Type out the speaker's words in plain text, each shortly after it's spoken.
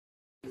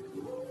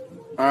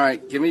All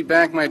right, give me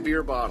back my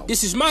beer bottle.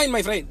 This is mine,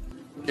 my friend.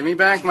 Give me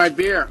back my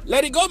beer.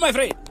 Let it go, my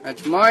friend.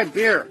 That's my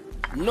beer.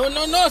 No,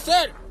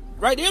 sir.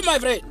 Right here, my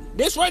friend.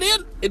 This right here,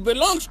 it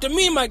belongs to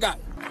me, my guy.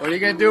 What are you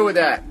going to do with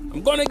that?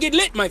 I'm going to get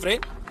lit, my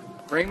friend.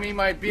 Bring me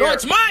my beer. No,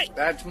 it's mine.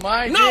 That's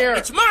my beer. No,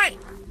 it's mine.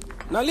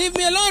 Now leave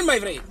me alone, my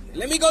friend.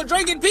 Let me go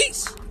drink in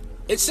peace.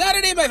 It's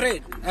Saturday, my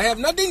friend. I have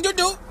nothing to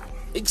do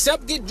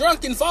except get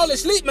drunk and fall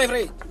asleep, my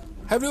friend.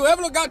 Have you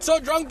ever got so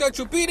drunk that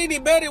you peed in the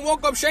bed and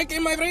woke up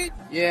shaking, my friend?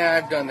 Yeah,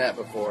 I've done that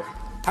before.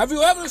 Have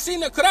you ever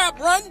seen a crab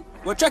run?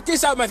 Well, check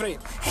this out, my friend.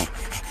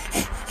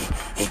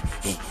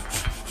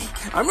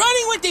 I'm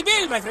running with the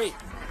bill, my friend.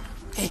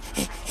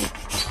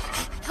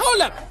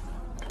 Hold up.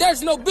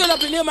 There's no bill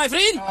up in here, my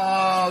friend.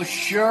 Oh,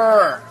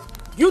 sure.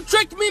 You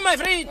tricked me, my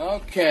friend.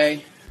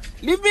 Okay.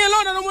 Leave me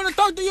alone. I don't want to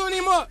talk to you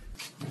anymore.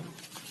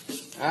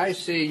 I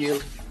see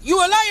you. You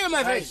a liar,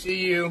 my friend. I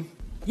see you.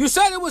 You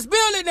said it was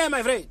bill in there,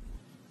 my friend.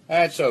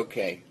 That's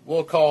okay.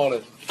 We'll call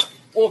it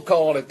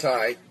a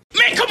tie.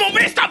 Man, come on,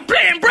 man. Stop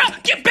playing, bro.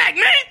 Get back,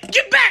 man.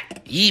 Get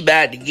back. You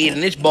about to get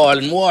in this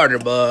boiling water,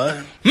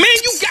 boy. Man,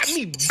 you got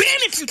me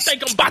bent if you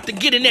think I'm about to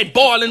get in that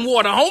boiling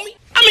water, homie.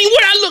 I mean,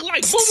 what I look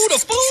like, Boo-Boo the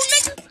Fool,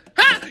 nigga?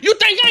 Huh? You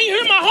think I ain't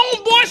hear my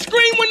homeboy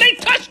scream when they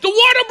touched the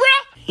water, bro?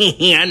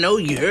 I know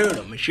you heard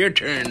him. It's your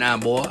turn now,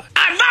 boy.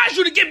 I advise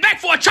you to get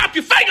back before I chop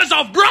your fingers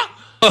off, bro.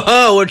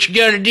 Oh, what you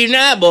gonna do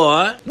now,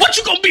 boy? What,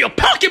 you gonna be a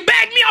punk and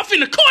bag me off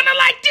in the corner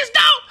like this,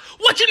 dog?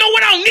 What, you know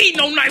what? I don't need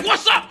no night.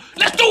 What's up?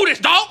 Let's do this,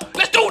 dog.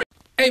 Let's do this.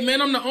 Hey,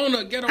 man, I'm the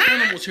owner of Ghetto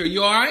Animals here.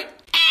 You all right?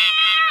 Oh,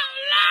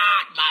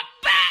 Lord, my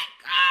back.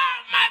 Oh,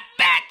 my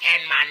back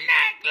and my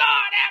neck.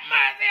 Lord, have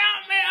mercy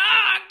on me.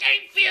 Oh, I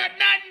can't feel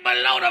nothing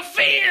below the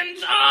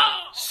fins.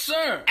 Oh.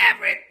 Sir.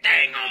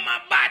 Everything on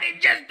my body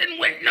just done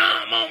went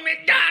numb on me,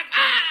 Doc.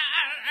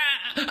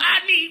 I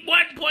need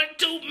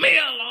 1.2 mil or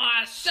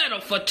I settle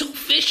for 2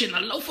 fish and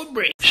a loaf of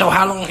bread. So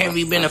how long have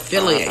you been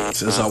affiliated?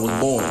 Since I was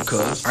born,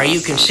 cuz. Are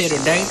you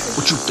considered dangerous?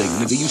 What you think,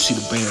 nigga? You see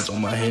the bands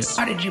on my head.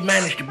 How did you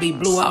manage to be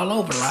blue all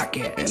over like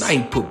that? And I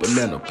ain't put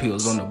banana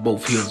peels under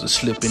both heels to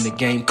slip in the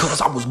game,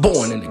 cuz I was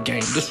born in the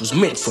game. This was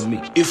meant for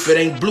me. If it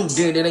ain't blue,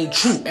 then it ain't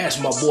true.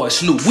 Ask my boy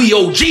Snoop. We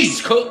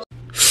OGs, cuz.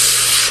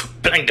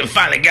 Plankton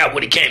finally got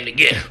what he came to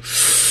get.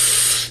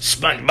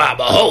 SpongeBob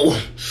a hoe.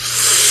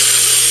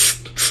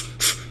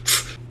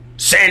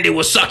 Sandy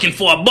was sucking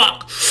for a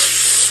buck.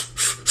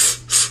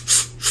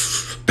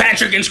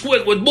 Patrick and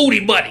Squid was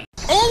booty buddy.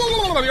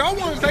 Oh, y'all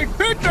want to take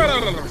pictures?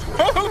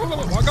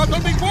 I got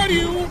something for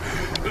you.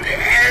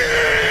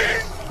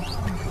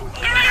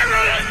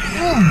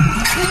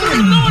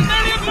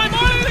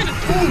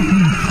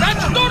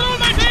 That's good on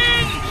my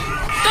thing.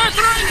 That's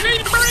right.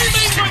 Keep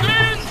breathing, my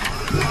friend.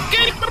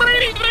 Keep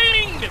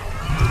breathing.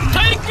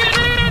 Take it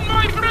in,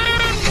 my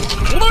friend.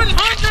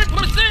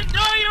 100%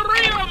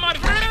 diarrhea, my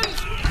friends.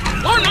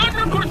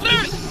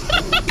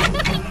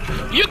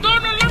 100%. You're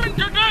gonna learn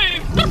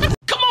today.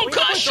 Come on,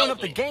 cuz.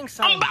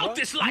 I'm about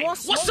this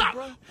life. What's up?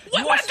 What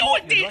I do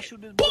with this?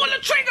 Pull the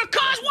trigger,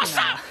 cuz. What's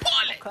up?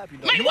 Pull it.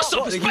 Man, what's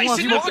up?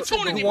 Spicy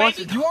opportunity,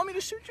 baby. You want me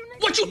to shoot you,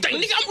 nigga? What you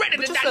think, nigga? I'm ready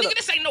to die, nigga.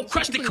 This ain't no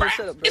Krusty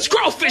Krab. It's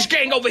Crawfish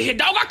Gang over here,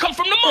 dog. I come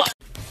from the mud.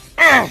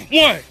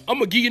 1. I'm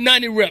gonna give you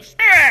 90 reps.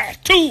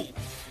 2.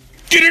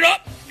 Get it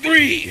up.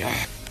 3.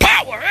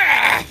 Power.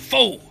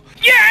 4.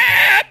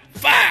 Yeah.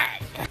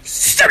 5.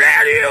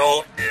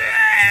 Stereo.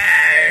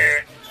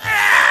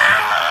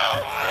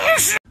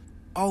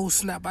 Oh,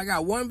 snap. I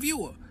got 1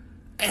 viewer.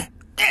 Who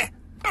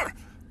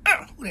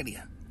that is?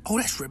 Oh,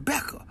 that's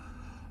Rebecca.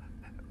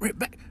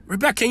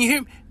 Rebecca, can you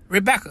hear me?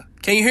 Rebecca,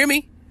 can you hear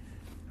me?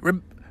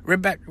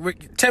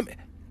 Tell me.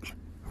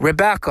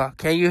 Rebecca,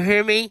 can you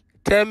hear me?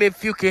 Tell me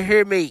if you can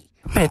hear me.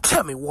 Man,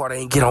 tell me water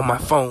ain't get on my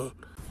phone.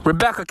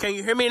 Rebecca, can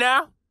you hear me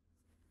now?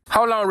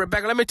 Hold on,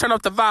 Rebecca. Let me turn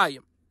up the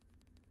volume.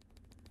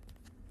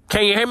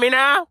 Can you hear me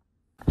now?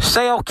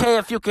 Say okay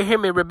if you can hear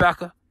me,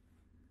 Rebecca.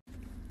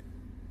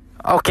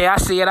 Okay, I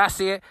see it.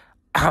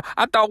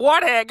 I thought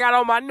water had got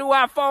on my new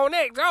iPhone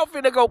X. I'm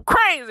finna go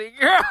crazy,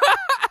 girl.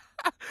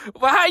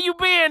 But how you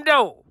been,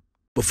 though?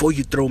 Before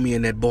you throw me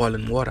in that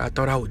boiling water, I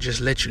thought I would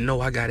just let you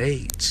know I got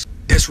AIDS.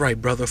 That's right,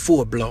 brother,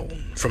 full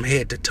blown, from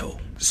head to toe.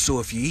 So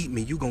if you eat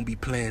me, you gonna be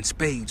playing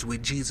spades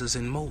with Jesus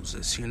and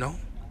Moses, you know?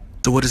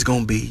 So what it's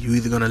gonna be? You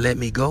either gonna let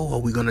me go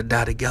or we gonna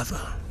die together.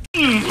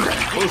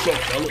 What's up,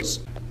 fellas?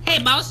 Hey,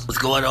 boss. What's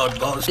going on,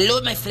 boss?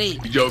 Hello, my friend.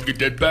 Did y'all get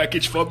that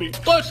package for me?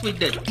 Of course we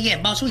did.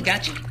 Yeah, boss, we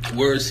got you.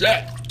 Where's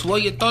that? It's where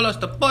you told us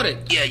to put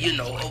it. Yeah, you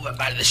know, over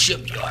by the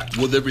shipyard.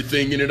 Was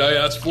everything in it I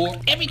asked for?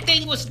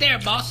 Everything was there,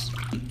 boss.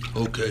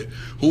 Okay.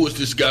 Who was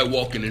this guy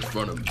walking in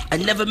front of me? I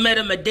never met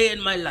him a day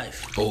in my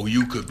life. Oh,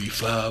 you could be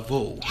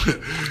 5-0.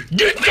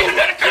 Get to I'm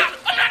not a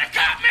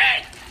cop,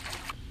 man.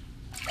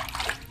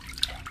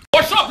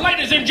 What's up,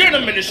 ladies and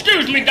gentlemen?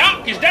 Excuse me,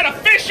 Doc. Is that a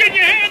fish in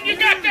your hand you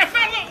got there,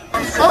 fella?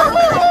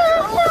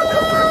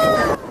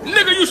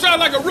 Nigga, you sound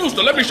like a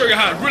rooster. Let me show you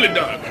how it's really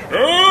done.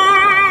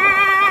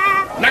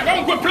 Now,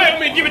 don't quit playing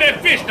with me and give me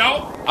that fish,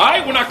 dog. All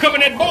right, when I come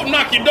in that boat and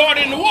knock your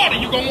daughter in the water,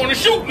 you gonna want to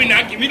shoot me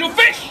now. Give me the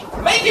fish.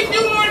 Make a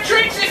few more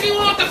tricks if you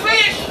want the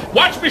fish.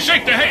 Watch me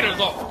shake the haters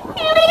off.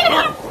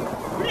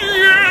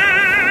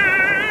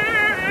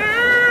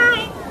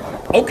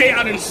 Okay,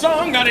 I done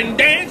sung, I done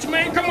danced,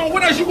 man. Come on,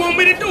 what else you want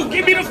me to do?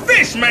 Give me the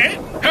fish,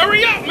 man.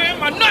 Hurry up, man.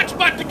 My nut's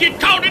about to get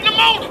caught in the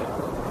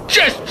motor.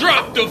 Just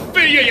drop the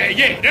fish.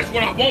 Yeah. That's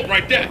what I want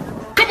right there.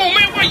 Come on,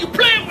 man. Why you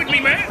playing with me,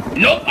 man?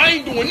 Nope, I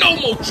ain't doing no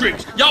more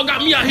tricks. Y'all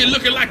got me out here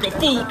looking like a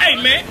fool.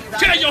 Hey, man,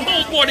 tell your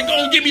homeboy to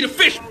go and give me the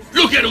fish.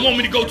 Look at him, want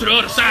me to go to the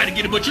other side and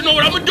get it, but you know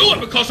what? I'm gonna do it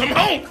because I'm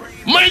hungry.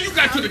 Man, you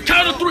got to the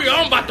count of 3 or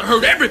I'm about to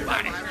hurt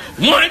everybody.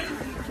 1,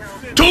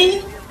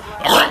 2,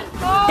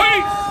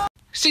 peace.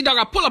 See, dog,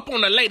 I pull up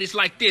on the ladies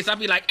like this. I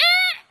be like,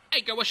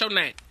 hey, girl, what's your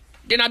name?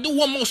 Then I do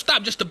one more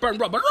stop just to burn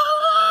rubber.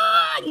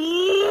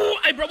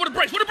 Hey, bro, what the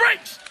brakes? What the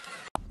brakes?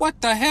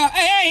 What the hell?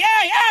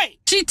 Hey!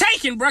 She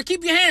taking, bro.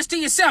 Keep your hands to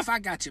yourself. I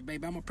got you,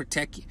 baby. I'm gonna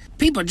protect you.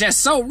 People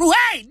just so rude.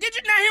 Hey, did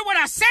you not hear what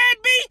I said,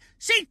 B?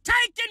 She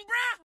taking,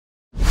 bro.